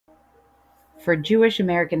For Jewish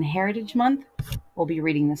American Heritage Month, we'll be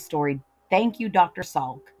reading the story Thank You Dr.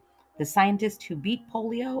 Salk, the scientist who beat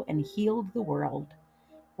polio and healed the world.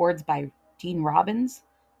 Words by Dean Robbins,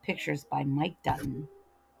 pictures by Mike Dutton.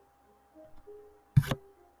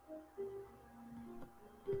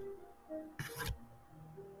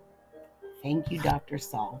 Thank you, Dr.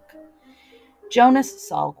 Salk. Jonas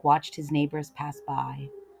Salk watched his neighbors pass by,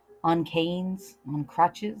 on canes, on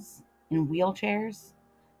crutches, in wheelchairs.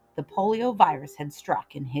 The polio virus had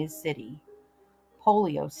struck in his city.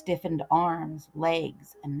 Polio stiffened arms,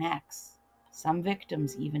 legs, and necks. Some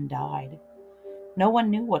victims even died. No one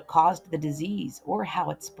knew what caused the disease or how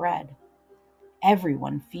it spread.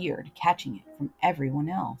 Everyone feared catching it from everyone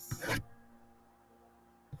else.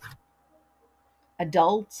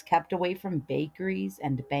 Adults kept away from bakeries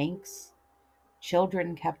and banks.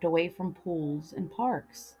 Children kept away from pools and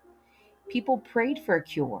parks. People prayed for a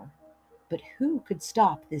cure, but who could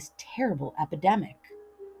stop this terrible epidemic?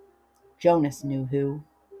 Jonas knew who.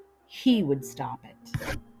 He would stop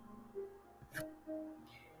it.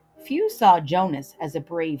 Few saw Jonas as a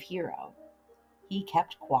brave hero. He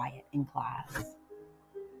kept quiet in class.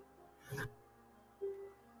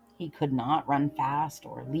 He could not run fast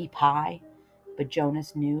or leap high, but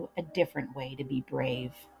Jonas knew a different way to be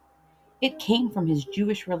brave. It came from his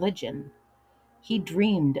Jewish religion. He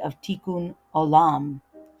dreamed of tikkun olam,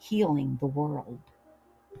 healing the world.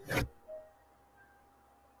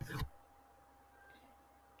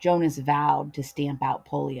 Jonas vowed to stamp out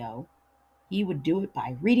polio. He would do it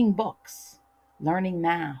by reading books, learning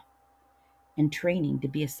math, and training to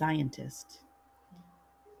be a scientist.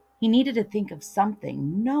 He needed to think of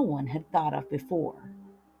something no one had thought of before.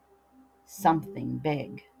 Something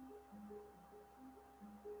big.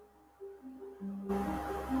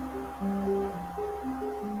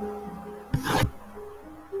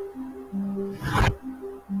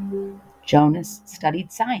 Jonas studied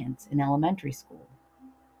science in elementary school,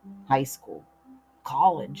 high school,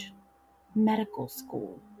 college, medical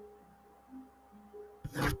school.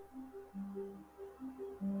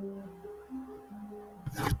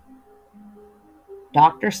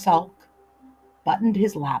 Dr. Salk buttoned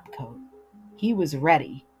his lab coat. He was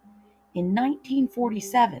ready. In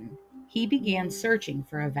 1947, he began searching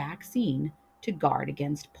for a vaccine to guard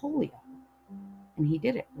against polio. And he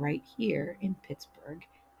did it right here in Pittsburgh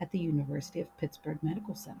at the University of Pittsburgh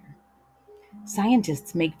Medical Center.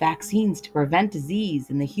 Scientists make vaccines to prevent disease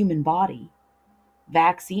in the human body.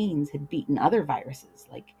 Vaccines had beaten other viruses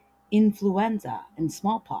like influenza and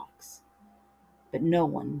smallpox, but no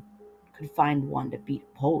one could find one to beat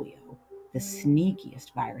polio, the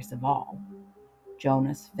sneakiest virus of all.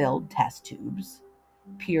 Jonas filled test tubes,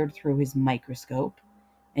 peered through his microscope,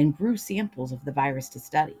 and grew samples of the virus to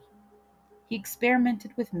study. He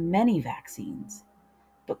experimented with many vaccines,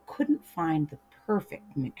 but couldn't find the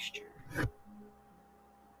perfect mixture.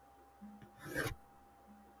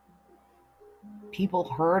 People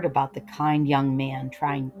heard about the kind young man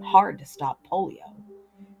trying hard to stop polio.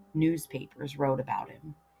 Newspapers wrote about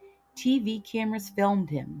him. TV cameras filmed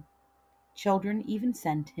him. Children even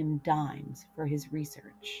sent him dimes for his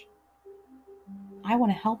research. I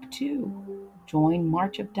want to help too. Join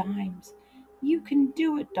March of Dimes. You can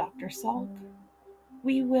do it, Dr. Salk.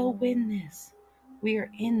 We will win this. We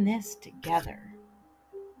are in this together.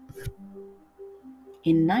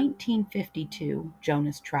 In 1952,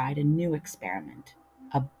 Jonas tried a new experiment,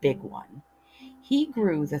 a big one. He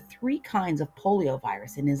grew the 3 kinds of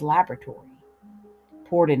poliovirus in his laboratory,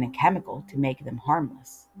 poured in a chemical to make them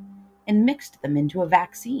harmless, and mixed them into a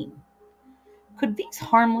vaccine. Could these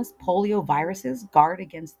harmless polioviruses guard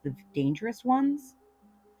against the dangerous ones?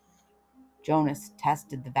 Jonas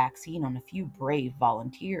tested the vaccine on a few brave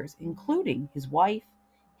volunteers, including his wife,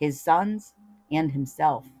 his sons, and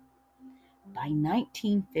himself. By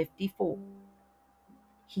 1954,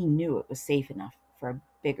 he knew it was safe enough for a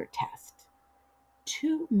bigger test.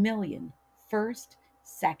 2 million first,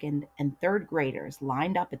 second, and third graders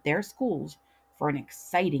lined up at their schools for an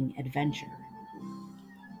exciting adventure.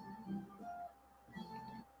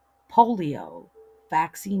 Polio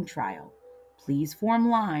vaccine trial. Please form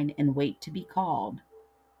line and wait to be called.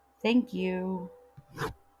 Thank you.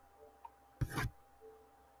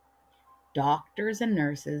 Doctors and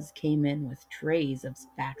nurses came in with trays of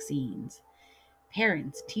vaccines.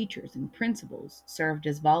 Parents, teachers, and principals served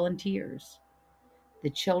as volunteers.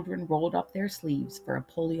 The children rolled up their sleeves for a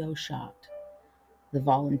polio shot. The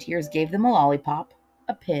volunteers gave them a lollipop,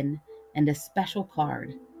 a pin, and a special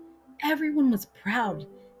card. Everyone was proud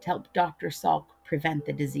to help Dr. Salk prevent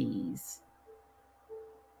the disease.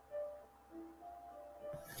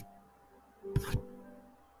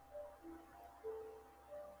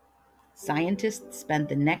 Scientists spent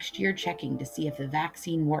the next year checking to see if the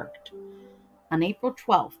vaccine worked. On April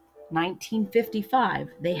 12th, 1955,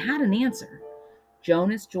 they had an answer.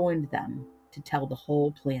 Jonas joined them to tell the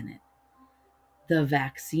whole planet. The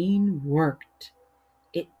vaccine worked.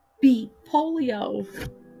 It beat polio.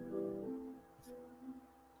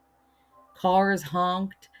 Cars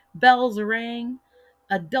honked, bells rang,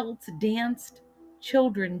 adults danced,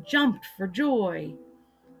 children jumped for joy.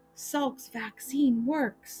 Salk's vaccine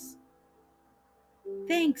works.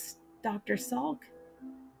 Thanks, Dr. Salk.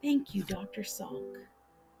 Thank you, Dr. Salk.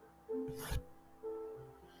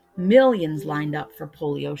 Millions lined up for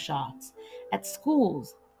polio shots at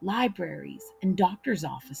schools, libraries, and doctors'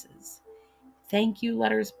 offices. Thank you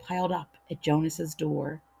letters piled up at Jonas's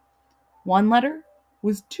door. One letter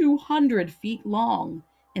was 200 feet long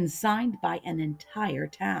and signed by an entire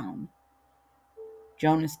town.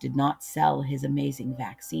 Jonas did not sell his amazing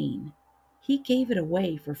vaccine. He gave it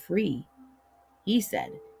away for free. He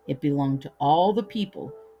said it belonged to all the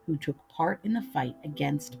people who took part in the fight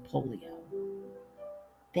against polio.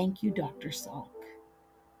 Thank you, Dr. Salk.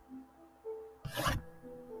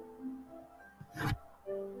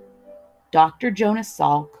 Dr. Jonas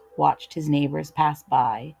Salk watched his neighbors pass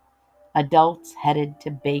by. Adults headed to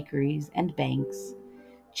bakeries and banks.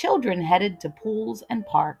 Children headed to pools and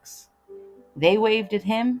parks. They waved at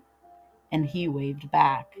him, and he waved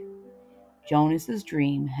back. Jonas's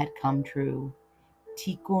dream had come true.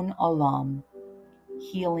 Tikkun Olam,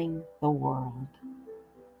 healing the world.